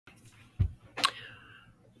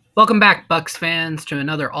Welcome back, Bucs fans, to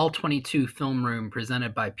another All 22 Film Room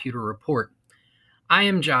presented by Pewter Report. I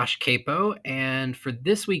am Josh Queipo, and for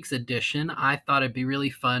this week's edition, I thought it'd be really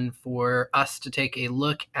fun for us to take a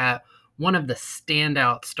look at one of the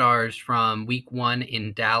standout stars from Week 1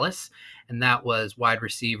 in Dallas, and that was wide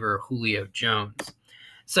receiver Julio Jones.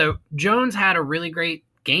 So Jones had a really great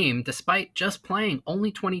game despite just playing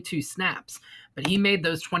only 22 snaps, but he made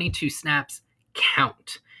those 22 snaps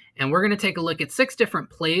count. And we're going to take a look at 6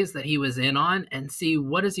 different plays that he was in on and see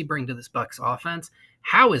what does he bring to this Bucs offense.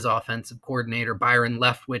 How is offensive coordinator Byron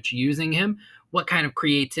Leftwich using him? What kind of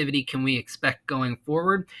creativity can we expect going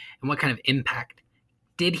forward? And what kind of impact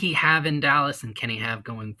did he have in Dallas and can he have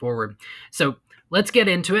going forward? So let's get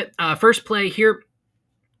into it. First play here,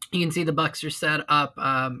 you can see the Bucs are set up,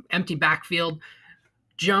 empty backfield.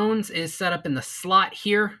 Jones is set up in the slot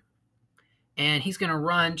here, and he's going to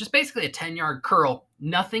run just basically a 10-yard curl.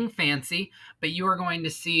 Nothing fancy, but you are going to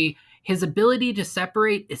see his ability to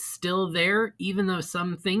separate is still there, even though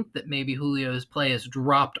some think that maybe Julio's play has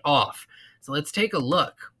dropped off. So let's take a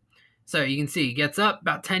look. So you can see he gets up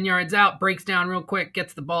about 10 yards out, breaks down real quick,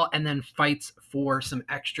 gets the ball, and then fights for some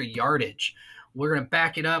extra yardage. We're going to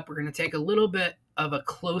back it up. We're going to take a little bit of a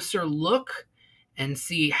closer look and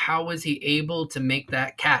see how was he able to make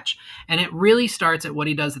that catch. And it really starts at what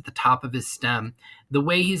he does at the top of his stem. The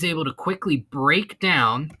way he's able to quickly break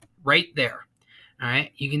down right there. All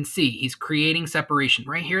right, you can see he's creating separation.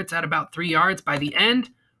 Right here, it's at about 3 yards. By the end,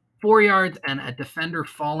 4 yards and a defender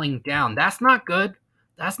falling down. That's not good.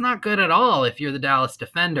 That's not good at all if you're the Dallas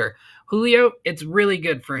defender. Julio, it's really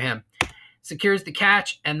good for him. Secures the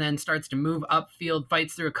catch and then starts to move upfield,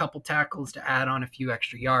 fights through a couple tackles to add on a few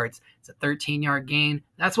extra yards. It's a 13-yard gain.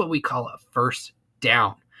 That's what we call a first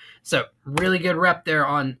down. So really good rep there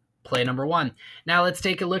on play number 1. Now let's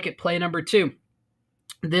take a look at play number 2.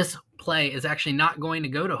 This play is actually not going to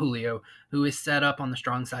go to Julio, who is set up on the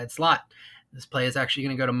strong side slot. This play is actually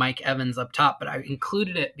going to go to Mike Evans up top, but I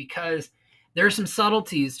included it because there are some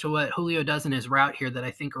subtleties to what Julio does in his route here that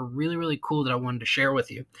I think are really, really cool that I wanted to share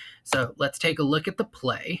with you. So let's take a look at the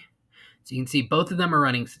play. So you can see both of them are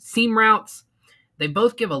running seam routes. They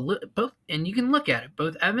both give both, and you can look at it.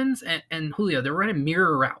 Both Evans and Julio, they're running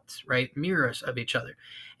mirror routes, right? Mirrors of each other.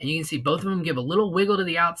 And you can see both of them give a little wiggle to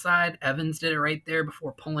the outside. Evans did it right there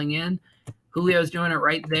before pulling in. Julio's doing it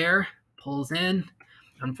right there, pulls in.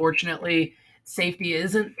 Unfortunately, safety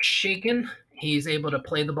isn't shaken. He's able to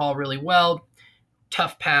play the ball really well.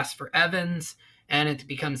 Tough pass for Evans, and it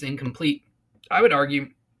becomes incomplete. I would argue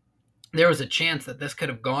there was a chance that this could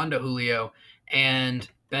have gone to Julio and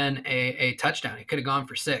been a touchdown. It could have gone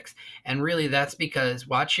for 6. And really that's because,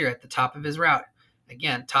 watch here at the top of his route.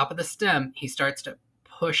 Again, top of the stem, he starts to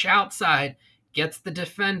push outside, gets the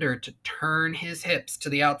defender to turn his hips to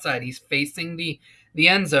the outside. He's facing the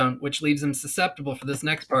end zone, which leaves him susceptible for this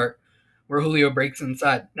next part where Julio breaks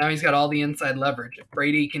inside. Now he's got all the inside leverage. If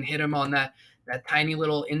Brady can hit him on that tiny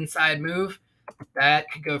little inside move, that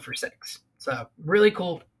could go for 6. So really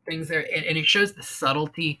cool things there. And it shows the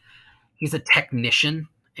subtlety. He's a technician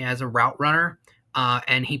as a route runner,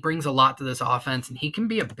 and he brings a lot to this offense, and he can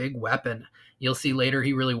be a big weapon. You'll see later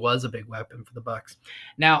he really was a big weapon for the Bucs.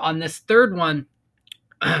 Now, on this third one,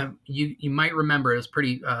 you might remember it was a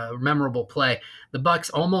pretty memorable play. The Bucs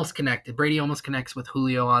almost connected. Brady almost connects with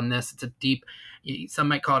Julio on this. It's a deep, some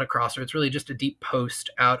might call it a crosser. It's really just a deep post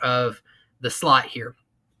out of the slot here.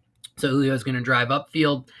 So Julio's going to drive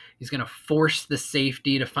upfield. He's going to force the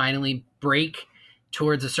safety to finally break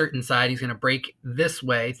towards a certain side. He's going to break this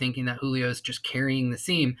way, thinking that Julio's just carrying the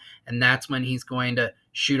seam, and that's when he's going to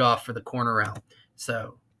shoot off for the corner route.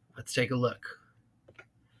 So let's take a look.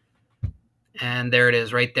 And there it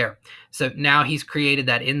is right there. So now he's created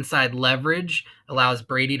that inside leverage, allows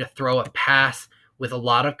Brady to throw a pass with a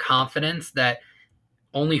lot of confidence that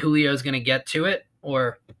only Julio is going to get to it,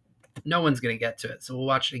 or no one's going to get to it. So we'll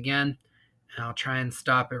watch it again, and I'll try and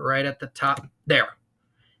stop it right at the top. There.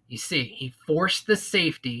 You see, he forced the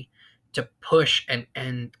safety to push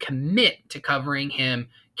and commit to covering him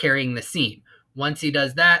carrying the seam. Once he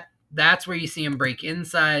does that, that's where you see him break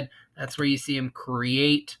inside. That's where you see him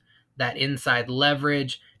create that inside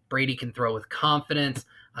leverage. Brady can throw with confidence.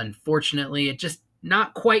 Unfortunately, it just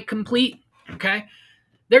not quite complete, okay?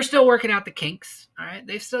 They're still working out the kinks, all right?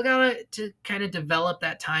 They've still got to kind of develop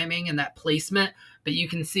that timing and that placement, but you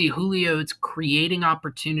can see Julio's creating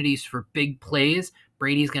opportunities for big plays.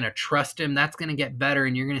 Brady's going to trust him. That's going to get better,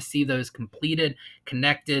 and you're going to see those completed,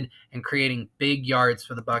 connected, and creating big yards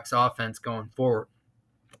for the Bucs offense going forward.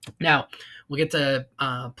 Now, we'll get to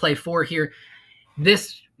play 4 here.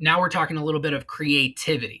 Now we're talking a little bit of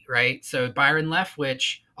creativity, right? So Byron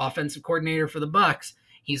Leftwich, offensive coordinator for the Bucs,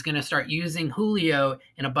 he's going to start using Julio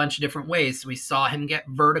in a bunch of different ways. So we saw him get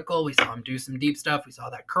vertical. We saw him do some deep stuff. We saw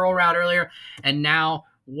that curl route earlier. And now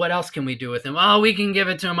what else can we do with him? Oh, we can give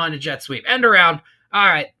it to him on a jet sweep. End around. All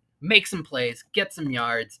right, make some plays, get some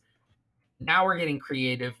yards. Now we're getting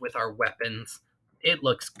creative with our weapons. It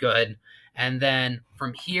looks good. And then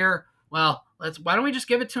from here, well, why don't we just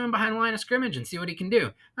give it to him behind the line of scrimmage and see what he can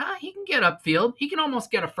do? He can get upfield. He can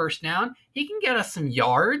almost get a first down. He can get us some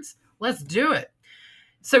yards. Let's do it.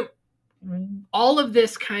 So all of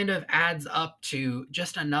this kind of adds up to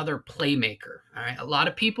just another playmaker. All right. A lot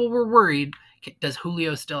of people were worried, does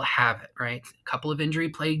Julio still have it? Right. A couple of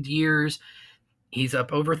injury-plagued years. He's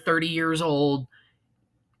up over 30 years old.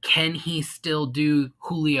 Can he still do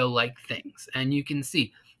Julio-like things? And you can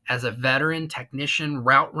see, as a veteran technician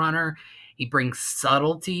route runner, he brings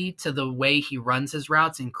subtlety to the way he runs his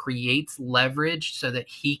routes and creates leverage so that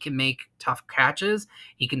he can make tough catches.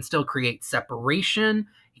 He can still create separation.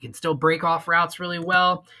 He can still break off routes really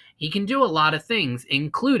well. He can do a lot of things,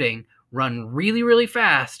 including run really, really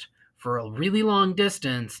fast for a really long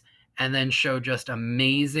distance and then show just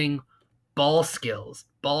amazing ball skills,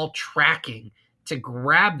 ball tracking, to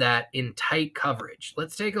grab that in tight coverage.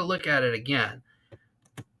 Let's take a look at it again.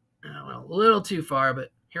 I went a little too far, but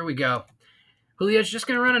here we go. Julio's just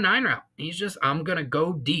going to run a 9 route. I'm going to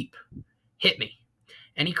go deep. Hit me.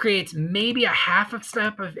 And he creates maybe a half a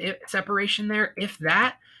step of separation there, if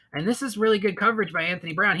that. And this is really good coverage by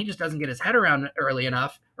Anthony Brown. He just doesn't get his head around it early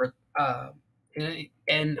enough.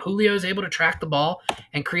 And Julio's able to track the ball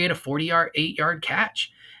and create a 8-yard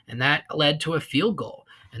catch. And that led to a field goal.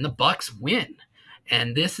 And the Bucs win.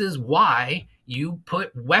 And this is why you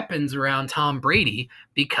put weapons around Tom Brady,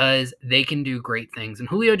 because they can do great things. And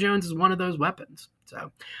Julio Jones is one of those weapons. So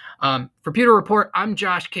for Pewter Report, I'm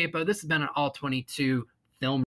Josh Queipo. This has been an All 22 film